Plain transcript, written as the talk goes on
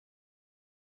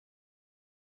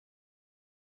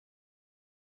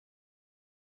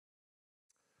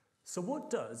So what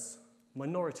does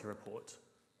Minority Report,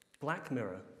 Black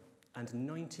Mirror, and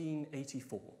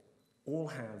 1984 all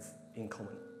have in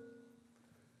common?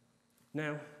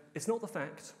 Now, it's not the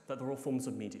fact that they're all forms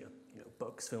of media,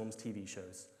 books, films, TV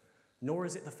shows, nor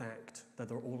is it the fact that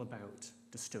they're all about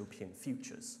dystopian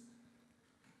futures.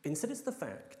 Instead, it's the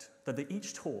fact that they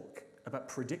each talk about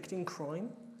predicting crime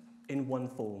in one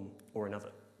form or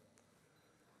another.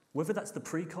 Whether that's the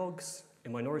precogs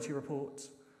in Minority Report,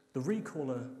 the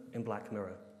recaller in Black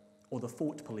Mirror, or the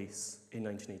Thought Police in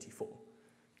 1984,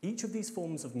 each of these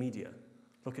forms of media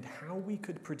look at how we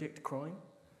could predict crime,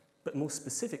 but more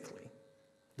specifically,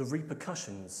 the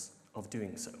repercussions of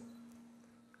doing so.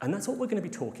 And that's what we're going to be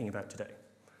talking about today.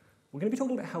 We're going to be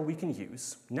talking about how we can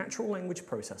use natural language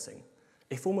processing,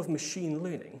 a form of machine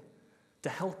learning, to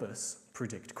help us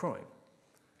predict crime.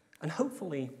 And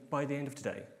hopefully, by the end of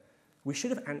today, we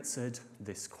should have answered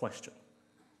this question.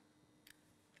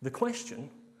 The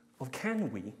question of,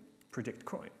 can we predict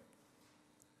crime?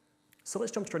 So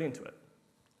let's jump straight into it.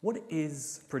 What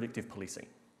is predictive policing?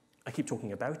 I keep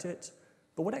talking about it,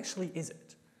 but what actually is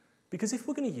it? Because if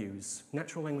we're going to use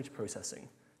natural language processing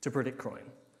to predict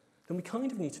crime, then we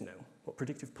kind of need to know what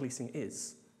predictive policing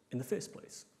is in the first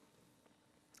place.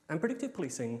 And predictive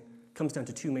policing comes down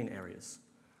to two main areas: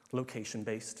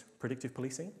 location-based predictive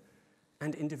policing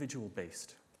and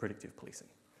individual-based predictive policing.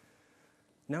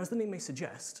 Now, as the name may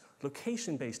suggest,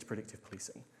 location-based predictive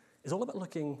policing is all about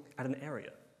looking at an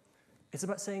area. It's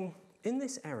about saying, in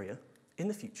this area, in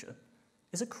the future,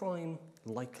 is a crime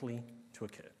likely to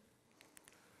occur?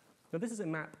 Now, this is a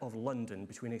map of London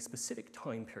between a specific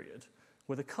time period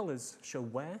where the colours show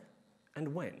where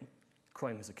and when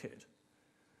crime has occurred.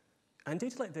 And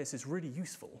data like this is really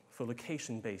useful for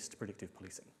location-based predictive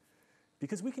policing,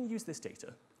 because we can use this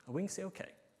data and we can say, okay,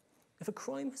 if a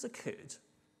crime has occurred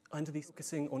under the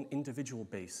focusing on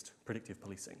individual-based predictive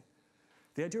policing,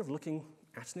 the idea of looking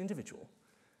at an individual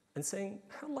and saying,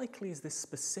 how likely is this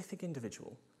specific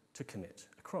individual to commit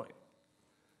a crime?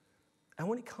 And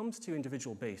when it comes to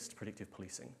individual-based predictive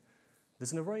policing,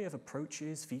 there's an array of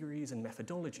approaches, theories, and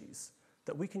methodologies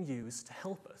that we can use to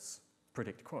help us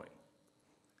predict crime.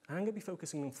 And I'm going to be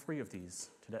focusing on three of these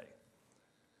today.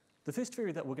 The first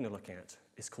theory that we're going to look at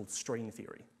is called strain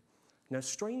theory. Now,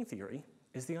 strain theory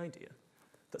is the idea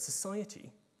that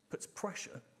society puts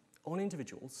pressure on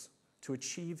individuals to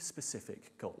achieve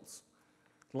specific goals,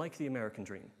 like the American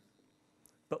dream.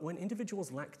 But when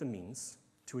individuals lack the means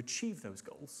to achieve those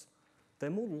goals, they're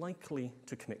more likely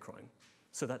to commit crime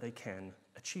so that they can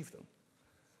achieve them.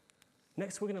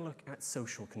 Next, we're going to look at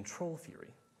social control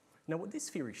theory. Now, what this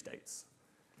theory states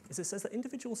is it says that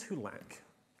individuals who lack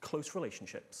close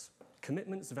relationships,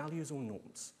 commitments, values, or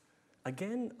norms,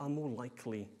 again, are more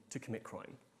likely to commit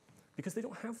crime because they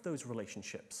don't have those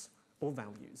relationships or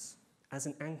values as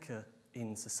an anchor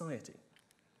in society.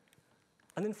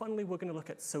 And then finally, we're going to look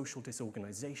at social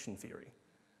disorganization theory.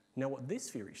 Now, what this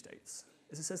theory states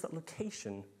is it says that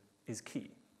location is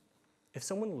key. If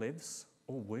someone lives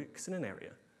or works in an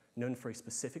area known for a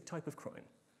specific type of crime,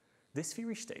 this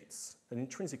theory states that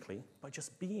intrinsically, by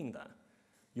just being there,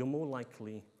 you're more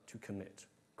likely to commit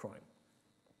crime.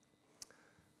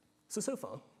 So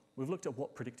far, we've looked at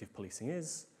what predictive policing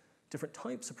is, different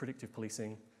types of predictive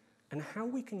policing, and how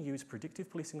we can use predictive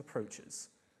policing approaches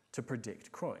to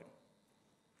predict crime.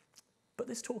 But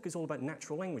this talk is all about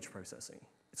natural language processing.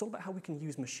 It's all about how we can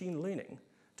use machine learning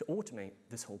to automate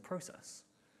this whole process.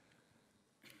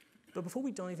 But before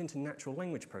we dive into natural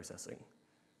language processing,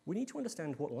 we need to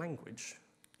understand what language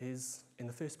is in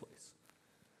the first place.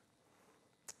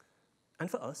 And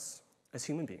for us, as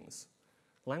human beings,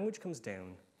 language comes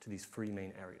down to these three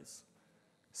main areas: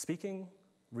 speaking,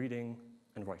 reading,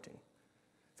 and writing.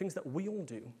 Things that we all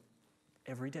do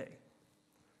every day.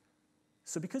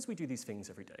 So because we do these things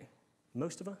every day,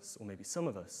 most of us, or maybe some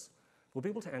of us, will be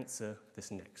able to answer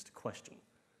this next question.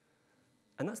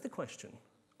 And that's the question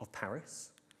of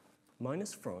Paris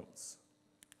minus France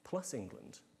plus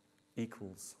England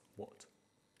equals what?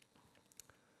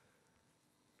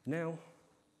 Now,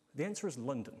 the answer is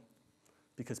London,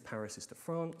 because Paris is to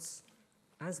France,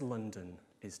 as London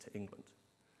is to England.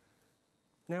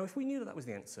 Now, if we knew that that was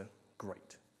the answer,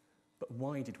 great. But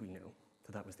why did we know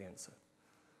that that was the answer?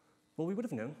 Well, we would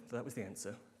have known that that was the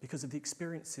answer because of the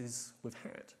experiences we've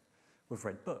had. We've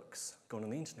read books, gone on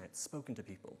the internet, spoken to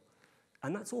people,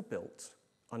 and that's all built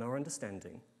on our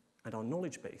understanding and our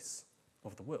knowledge base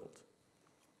of the world.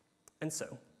 And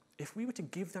so, if we were to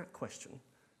give that question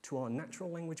to our natural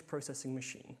language processing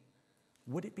machine,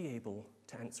 would it be able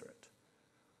to answer it?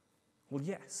 Well,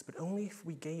 yes, but only if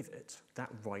we gave it that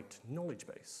right knowledge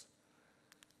base.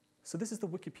 So this is the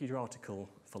Wikipedia article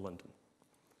for London.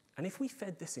 And if we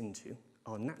fed this into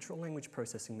our natural language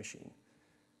processing machine,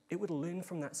 it would learn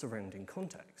from that surrounding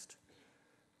context.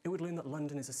 It would learn that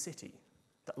London is a city,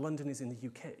 that London is in the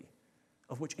UK,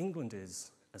 of which England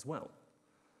is as well,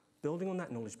 building on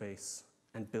that knowledge base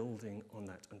and building on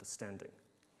that understanding.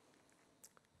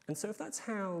 And so if that's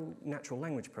how natural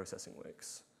language processing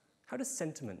works, how does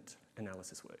sentiment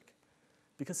analysis work?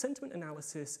 Because sentiment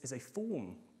analysis is a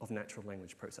form of natural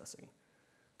language processing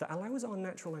that allows our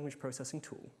natural language processing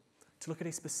tool to look at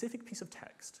a specific piece of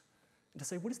text and to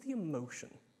say, what is the emotion?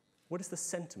 What is the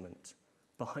sentiment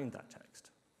behind that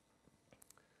text?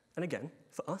 And again,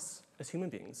 for us as human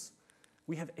beings,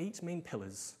 we have 8 main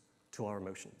pillars to our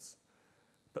emotions.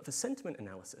 But for sentiment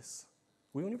analysis,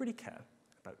 we only really care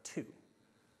about 2.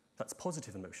 That's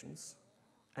positive emotions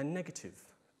and negative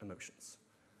emotions.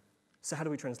 So how do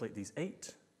we translate these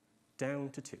 8 down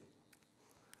to 2?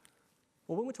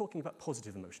 Well, when we're talking about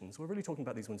positive emotions, we're really talking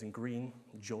about these ones in green: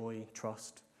 joy,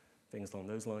 trust, things along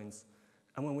those lines.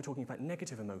 And when we're talking about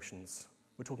negative emotions,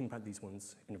 we're talking about these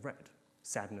ones in red: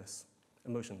 sadness,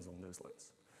 emotions along those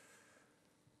lines.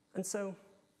 And so,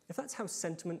 if that's how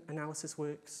sentiment analysis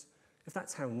works, if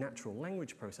that's how natural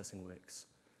language processing works,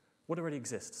 what already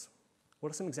exists? What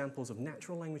are some examples of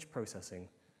natural language processing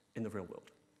in the real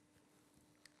world?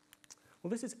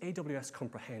 Well, this is AWS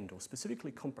Comprehend, or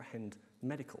specifically Comprehend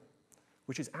Medical,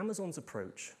 which is Amazon's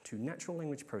approach to natural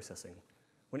language processing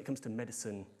when it comes to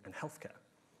medicine and healthcare.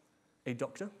 A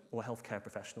doctor or a healthcare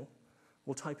professional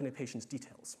will type in a patient's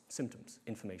details, symptoms,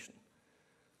 information.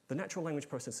 The natural language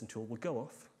processing tool will go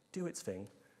off, do its thing,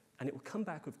 and it will come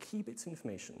back with key bits of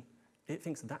information it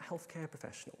thinks that healthcare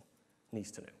professional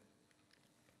needs to know.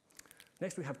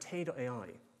 Next, we have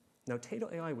TEDxUSW. Now,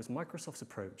 TEDxUSW was Microsoft's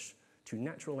approach to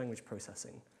natural language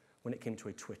processing when it came to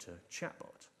a Twitter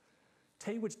chatbot.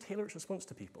 TED would tailor its response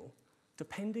to people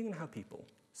depending on how people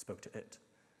spoke to it.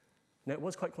 Now, it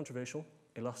was quite controversial.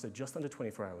 It lasted just under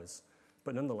 24 hours,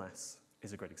 but nonetheless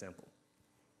is a great example.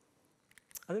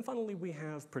 And then finally, we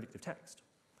have predictive text.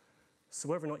 So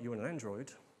whether or not you're on an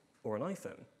Android or an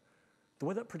iPhone, the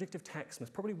way that predictive text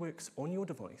most probably works on your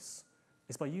device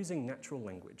is by using natural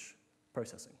language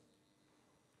processing.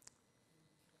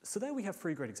 So there we have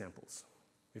 3 great examples.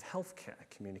 We have healthcare,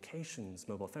 communications,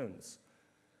 mobile phones.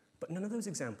 But none of those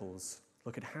examples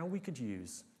look at how we could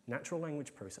use natural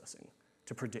language processing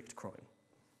to predict crime,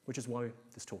 which is why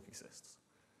this talk exists.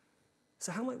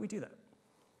 So how might we do that?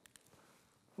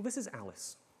 Well, this is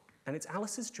Alice, and it's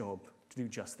Alice's job to do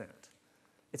just that.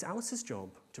 It's Alice's job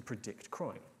to predict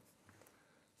crime.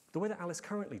 The way that Alice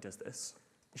currently does this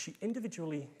is she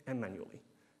individually and manually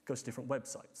goes to different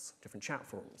websites, different chat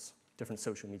forums, different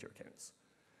social media accounts,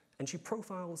 and she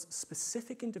profiles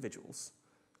specific individuals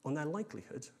on their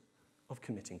likelihood of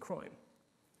committing crime.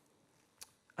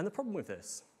 And the problem with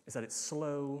this is that it's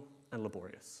slow and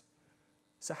laborious.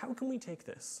 So how can we take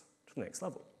this to the next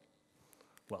level?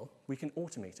 Well, we can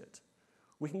automate it.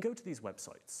 We can go to these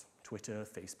websites, Twitter,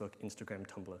 Facebook, Instagram,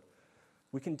 Tumblr.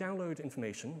 We can download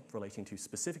information relating to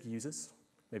specific users,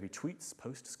 maybe tweets,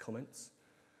 posts, comments.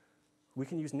 We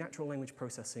can use natural language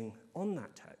processing on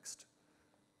that text,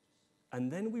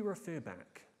 and then we refer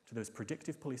back to those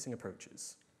predictive policing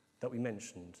approaches that we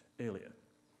mentioned earlier.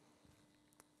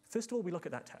 First of all, we look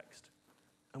at that text,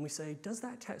 and we say, does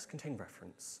that text contain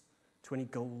reference to any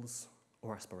goals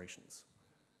or aspirations?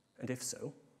 And if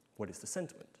so, what is the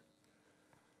sentiment?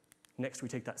 Next, we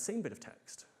take that same bit of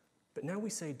text, but now we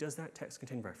say, does that text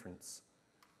contain reference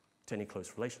to any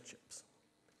close relationships,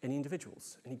 any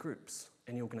individuals, any groups,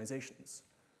 any organizations?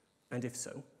 And if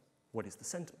so, what is the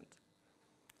sentiment?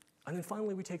 And then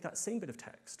finally, we take that same bit of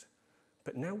text,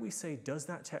 but now we say, does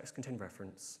that text contain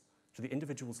reference to the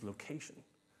individual's location?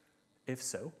 If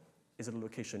so, is it a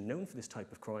location known for this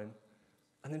type of crime?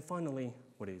 And then finally,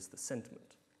 what is the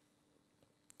sentiment?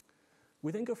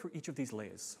 We then go through each of these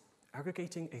layers,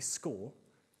 aggregating a score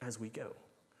as we go.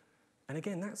 And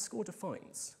again, that score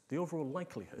defines the overall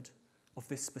likelihood of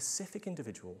this specific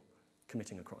individual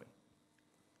committing a crime.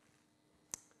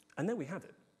 And there we have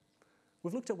it.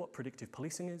 We've looked at what predictive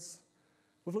policing is,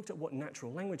 we've looked at what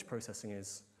natural language processing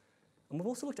is, and we've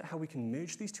also looked at how we can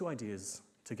merge these 2 ideas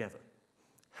together,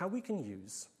 how we can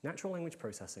use natural language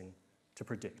processing to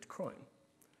predict crime.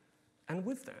 And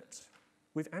with that,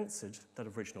 we've answered that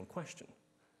original question.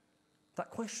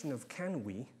 That question of, can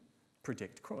we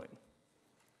predict crime?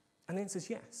 And the answer is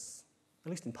yes, at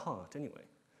least in part anyway.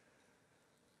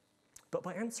 But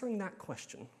by answering that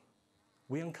question,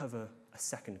 we uncover a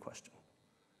second question.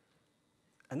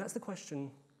 And that's the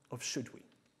question of should we?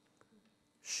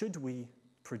 Should we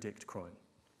predict crime?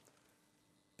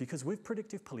 Because with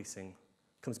predictive policing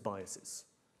comes biases,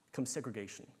 comes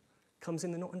segregation, comes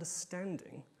in the not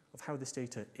understanding of how this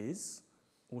data is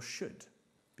or should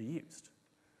be used.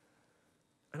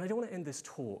 And I don't want to end this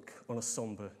talk on a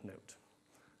somber note.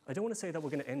 I don't want to say that we're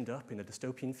going to end up in the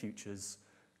dystopian futures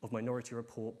of Minority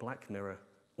Report, Black Mirror,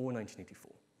 or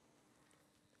 1984.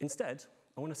 Instead,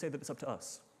 I want to say that it's up to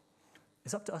us.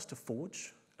 It's up to us to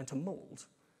forge and to mold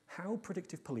how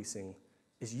predictive policing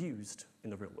is used in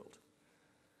the real world.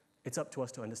 It's up to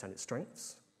us to understand its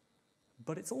strengths,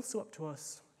 but it's also up to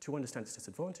us to understand its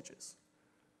disadvantages.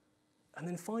 And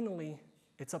then finally,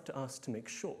 it's up to us to make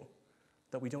sure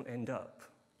that we don't end up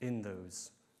in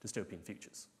those dystopian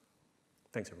futures.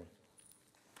 Thanks, everyone.